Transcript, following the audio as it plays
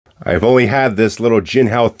I've only had this little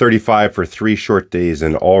Jinhao 35 for 3 short days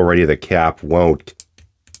and already the cap won't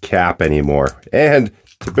cap anymore. And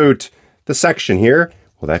to boot, the section here,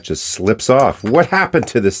 well, that just slips off. What happened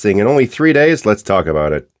to this thing in only 3 days? Let's talk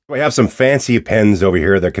about it. I have some fancy pens over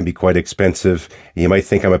here that can be quite expensive. You might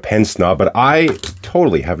think I'm a pen snob, but I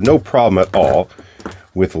totally have no problem at all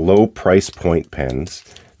with low price point pens,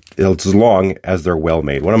 as long as they're well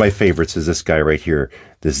made. One of my favorites is this guy right here,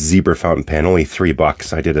 this zebra fountain pen, only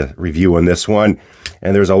 $3. I did a review on this one,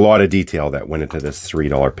 and there's a lot of detail that went into this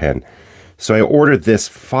 $3 pen. So I ordered this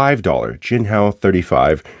 $5 Jinhao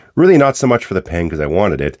 35, really not so much for the pen because I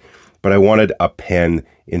wanted it, but I wanted a pen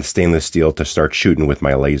in stainless steel to start shooting with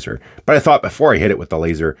my laser. But I thought before I hit it with the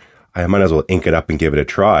laser, I might as well ink it up and give it a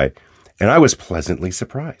try. And I was pleasantly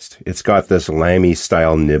surprised. It's got this Lamy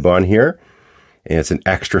style nib on here, and it's an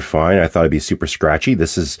extra fine. I thought it'd be super scratchy.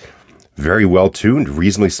 This is very well tuned,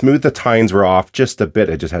 reasonably smooth. The tines were off just a bit.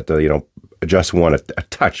 I just had to, adjust one a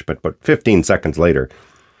touch, but 15 seconds later,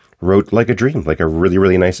 wrote like a dream, like a really,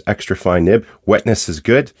 really nice extra fine nib. Wetness is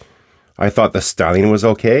good. I thought the styling was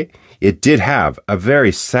okay. It did have a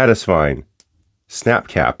very satisfying snap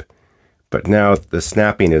cap, but now the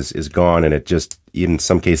snapping is gone, and it just, in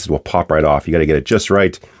some cases, will pop right off. You got to get it just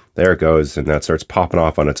right. There it goes, and that starts popping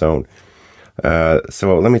off on its own.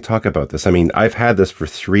 So let me talk about this. I mean, I've had this for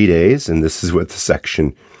 3 days, and this is what the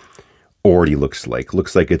section already looks like.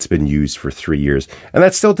 Looks like it's been used for 3 years. And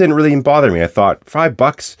that still didn't really even bother me. I thought,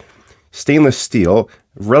 $5, stainless steel,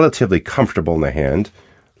 relatively comfortable in the hand,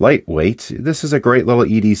 lightweight. This is a great little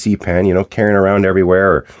EDC pen, carrying around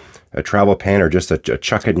everywhere, or a travel pen, or just a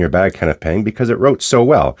chuck it in your bag kind of pen, because it wrote so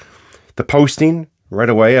well. The posting, right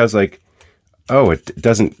away, I was like, oh, it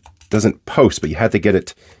doesn't post, but you had to get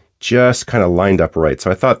it just kind of lined up right.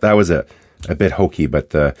 So I thought that was a bit hokey,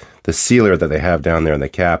 but the sealer that they have down there in the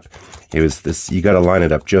cap, it was this, you got to line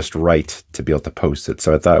it up just right to be able to post it.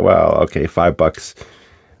 So I thought, well, okay, $5,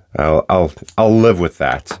 I'll live with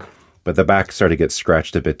that. But the back started to get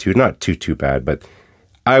scratched a bit too, not too bad, but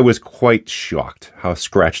I was quite shocked how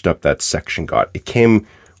scratched up that section got. It came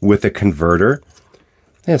with a converter.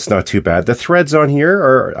 It's not too bad. The threads on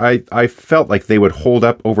here I felt like they would hold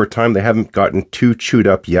up over time. They haven't gotten too chewed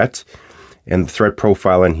up yet. And the thread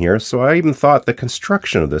profile in here. So I even thought the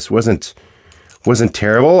construction of this wasn't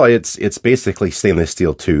terrible. It's basically stainless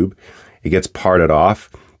steel tube. It gets parted off.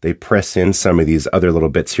 They press in some of these other little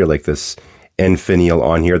bits here, like this end finial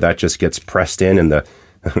on here. That just gets pressed in, and the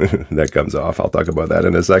that comes off. I'll talk about that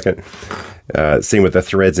in a second. Same with the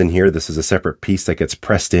threads in here. This is a separate piece that gets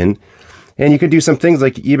pressed in. And you can do some things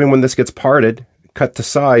like, even when this gets parted, cut to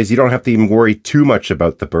size, you don't have to even worry too much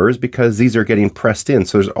about the burrs because these are getting pressed in.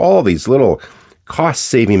 So there's all these little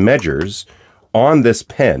cost-saving measures on this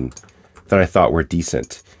pen that I thought were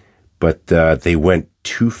decent. But they went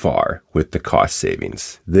too far with the cost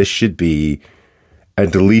savings. This should be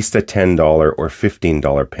at least a $10 or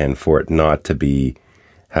 $15 pen for it not to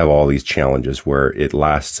have all these challenges where it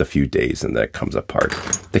lasts a few days and then it comes apart.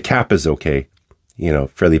 The cap is okay.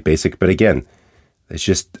 Fairly basic, but again, it's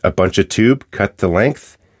just a bunch of tube cut to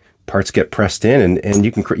length. Parts get pressed in, and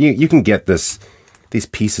you can get these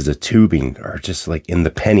pieces of tubing are just like in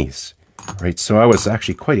the pennies, right? So I was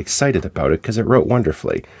actually quite excited about it because it wrote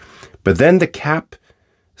wonderfully. But then the cap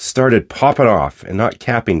started popping off and not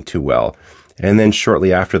capping too well, and then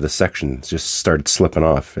shortly after, the sections just started slipping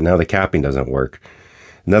off, and now the capping doesn't work.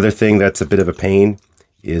 Another thing that's a bit of a pain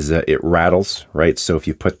is it rattles, right? So if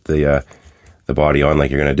you put the body on like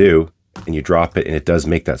you're going to do, and you drop it, and it does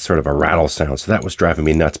make that sort of a rattle sound. So that was driving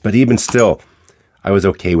me nuts. But even still, I was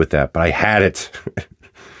okay with that. But I had it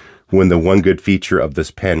when the one good feature of this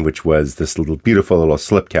pen, which was this beautiful little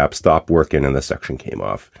slip cap, stopped working and the section came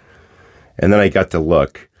off. And then I got to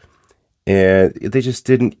look, and they just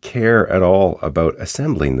didn't care at all about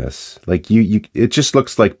assembling this. Like it just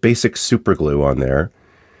looks like basic super glue on there.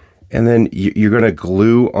 And then you're going to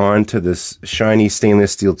glue onto this shiny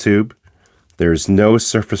stainless steel tube. There's no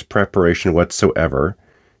surface preparation whatsoever.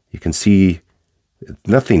 You can see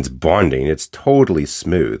nothing's bonding. It's totally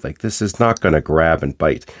smooth. Like, this is not going to grab and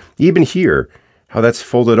bite. Even here, how that's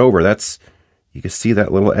folded over, you can see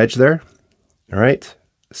that little edge there. All right.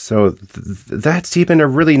 So that's even a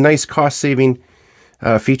really nice cost-saving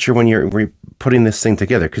feature when you're putting this thing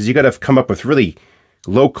together, because you got to come up with really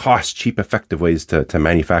low-cost, cheap, effective ways to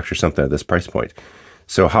manufacture something at this price point.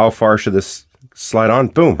 So how far should this slide on?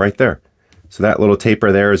 Boom, right there. So that little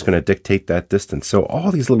taper there is going to dictate that distance. So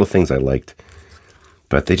all these little things I liked,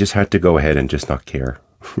 but they just had to go ahead and just not care.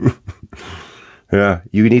 Yeah,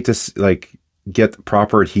 you need to get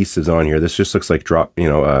proper adhesives on here. This just looks like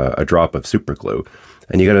a drop of super glue,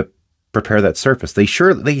 and you got to prepare that surface. They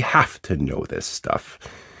have to know this stuff.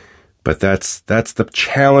 But that's the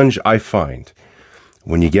challenge I find.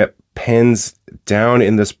 When you get pens down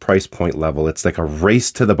in this price point level, it's like a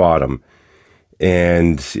race to the bottom.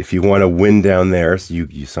 And if you want to win down there,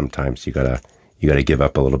 you sometimes you gotta give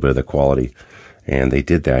up a little bit of the quality. And they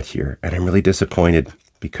did that here. And I'm really disappointed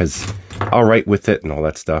because I'll write with it and all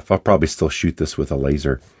that stuff. I'll probably still shoot this with a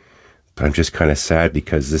laser. But I'm just kind of sad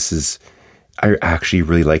because I actually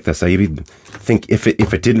really like this. I even think if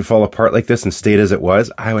it didn't fall apart like this and stayed as it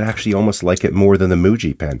was, I would actually almost like it more than the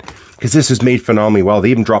Muji pen. Because this is made phenomenally well.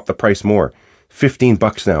 They even dropped the price more.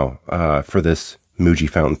 $15 now for this Muji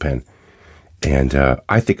fountain pen. And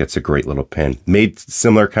I think it's a great little pen. Made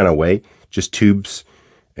similar kind of way. Just tubes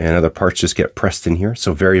and other parts just get pressed in here.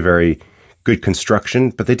 So very, very good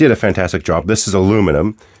construction. But they did a fantastic job. This is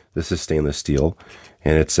aluminum. This is stainless steel.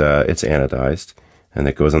 And it's anodized. And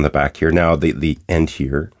it goes on the back here. Now, the end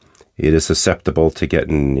here, it is susceptible to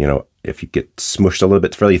getting, if you get smushed a little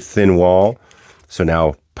bit, fairly thin wall. So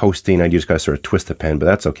now posting, I just got to sort of twist the pen, but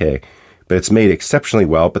that's okay. But it's made exceptionally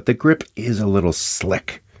well, but the grip is a little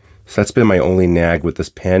slick. So that's been my only nag with this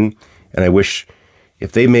pen. And I wish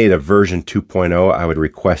if they made a version 2.0, I would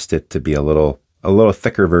request it to be a little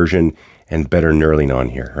thicker version and better knurling on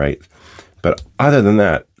here, right? But other than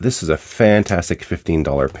that, this is a fantastic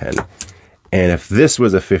 $15 pen. And if this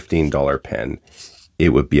was a $15 pen, it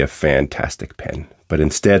would be a fantastic pen. But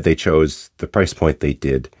instead, they chose the price point they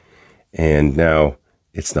did. And now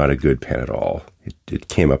it's not a good pen at all. It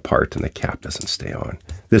came apart and the cap doesn't stay on.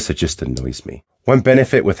 This just annoys me. One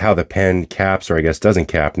benefit with how the pen caps, or I guess doesn't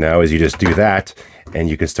cap now, is you just do that and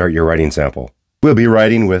you can start your writing sample. We'll be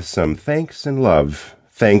writing with some thanks and love.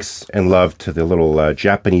 Thanks and love to the little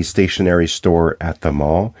Japanese stationery store at the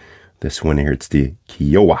mall. This one here, it's the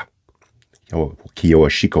Kiowa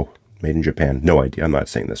Shiko, made in Japan. No idea, I'm not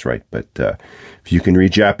saying this right, but if you can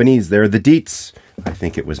read Japanese, they're the deets. I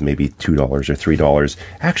think it was maybe $2 or $3.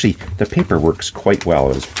 Actually, the paper works quite well. I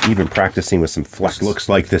was even practicing with some flux. Looks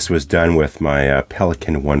like this was done with my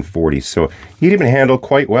Pelican 140, so it even handled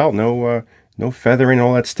quite well. No feathering,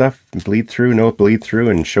 all that stuff. Bleed through, no bleed through,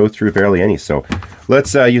 and show through barely any. So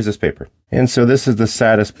let's use this paper. And so this is the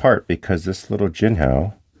saddest part, because this little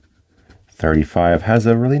Jinhao 35 has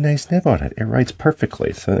a really nice nib on it. It writes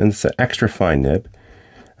perfectly. So it's an extra fine nib.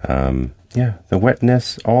 Yeah, the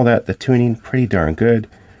wetness, all that, the tuning, pretty darn good.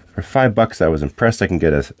 For $5, I was impressed. I can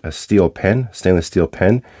get a steel pen, stainless steel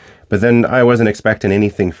pen. But then I wasn't expecting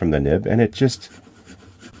anything from the nib, and it just,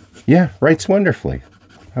 yeah, writes wonderfully.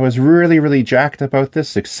 I was really, really jacked about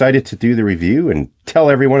this, excited to do the review and tell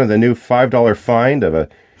everyone of the new $5 find of a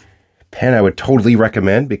pen I would totally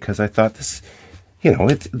recommend, because I thought this,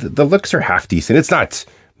 the looks are half decent. It's not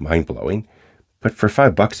mind-blowing, but for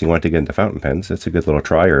 $5 you want to get into fountain pens, it's a good little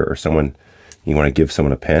try, or someone, you want to give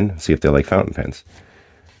someone a pen, see if they like fountain pens.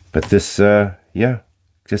 But this, yeah,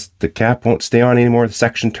 just the cap won't stay on anymore. The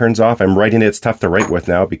section turns off. I'm writing it. It's tough to write with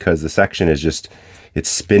now because the section is just, it's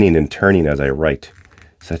spinning and turning as I write.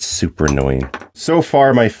 So that's super annoying. So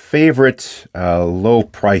far, my favorite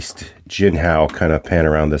low-priced Jinhao kind of pen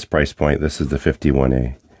around this price point, this is the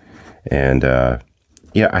 51A. And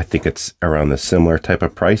yeah, I think it's around the similar type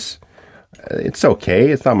of price. It's okay.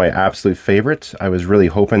 It's not my absolute favorite. I was really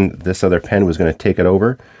hoping this other pen was going to take it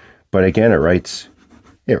over. But again, it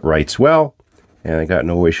writes well, and I got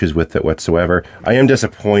no issues with it whatsoever. I am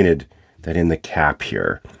disappointed that in the cap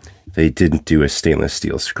here, they didn't do a stainless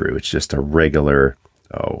steel screw. It's just a regular,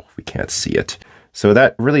 oh, we can't see it. So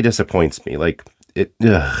that really disappoints me. Like,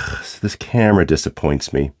 this camera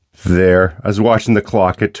disappoints me. There, I was watching the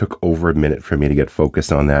clock. It took over a minute for me to get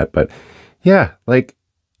focused on that. But yeah, like,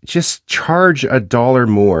 just charge $1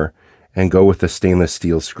 more and go with the stainless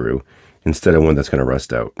steel screw instead of one that's going to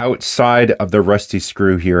rust out. Outside of the rusty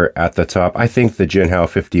screw here at the top, I think the Jinhao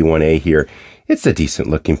 51A here, it's a decent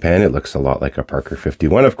looking pen. It looks a lot like a Parker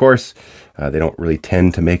 51, of course. They don't really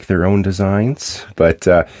tend to make their own designs, but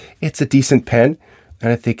it's a decent pen.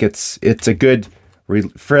 And I think it's a good,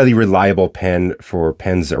 fairly reliable pen for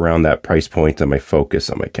pens around that price point. And my focus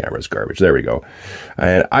on my camera's garbage. There we go.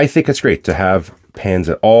 And I think it's great to have pens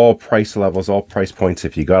at all price levels, all price points.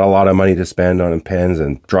 If you got a lot of money to spend on pens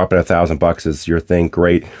and dropping $1,000 is your thing,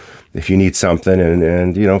 great. If you need something and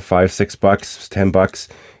 $5, $6, $10,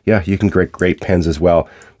 yeah, you can get great pens as well.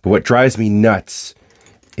 But what drives me nuts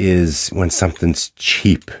is when something's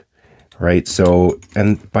cheap, right? So,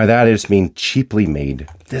 and by that I just mean cheaply made.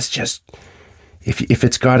 This just, if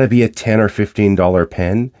it's got to be a $10 or $15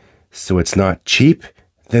 pen, so it's not cheap,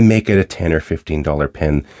 then make it a $10 or $15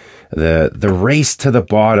 pen. The race to the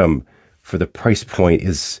bottom for the price point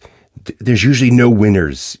is there's usually no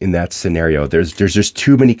winners in that scenario. There's just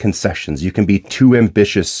too many concessions. You can be too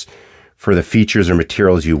ambitious for the features or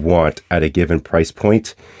materials you want at a given price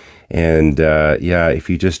point. And yeah, if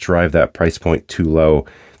you just drive that price point too low,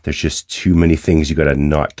 there's just too many things you got to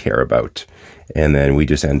not care about. And then we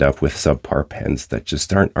just end up with subpar pens that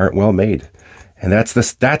just aren't well made. And that's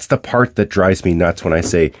the part that drives me nuts when I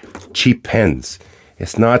say cheap pens.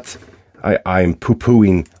 It's not, I'm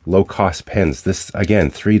poo-pooing low-cost pens. This, again,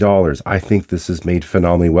 $3. I think this is made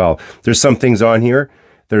phenomenally well. There's some things on here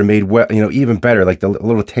that are made well, you know, even better, like the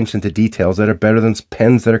little attention to details that are better than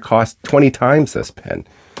pens that are cost 20 times this pen.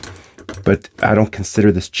 But I don't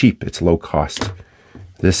consider this cheap. It's low cost.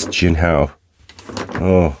 This Jinhao,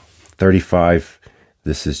 oh, 35.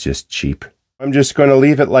 This is just cheap. I'm just going to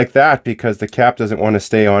leave it like that because the cap doesn't want to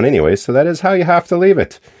stay on anyway. So that is how you have to leave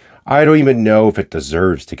it. I don't even know if it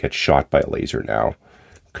deserves to get shot by a laser now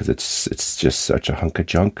because it's just such a hunk of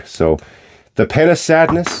junk. So the pen of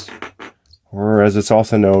sadness, or as it's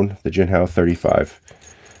also known, the Jinhao 35.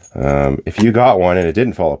 If you got one and it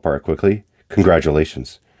didn't fall apart quickly,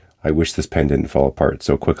 congratulations. I wish this pen didn't fall apart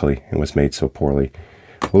so quickly and was made so poorly.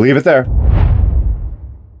 We'll leave it there.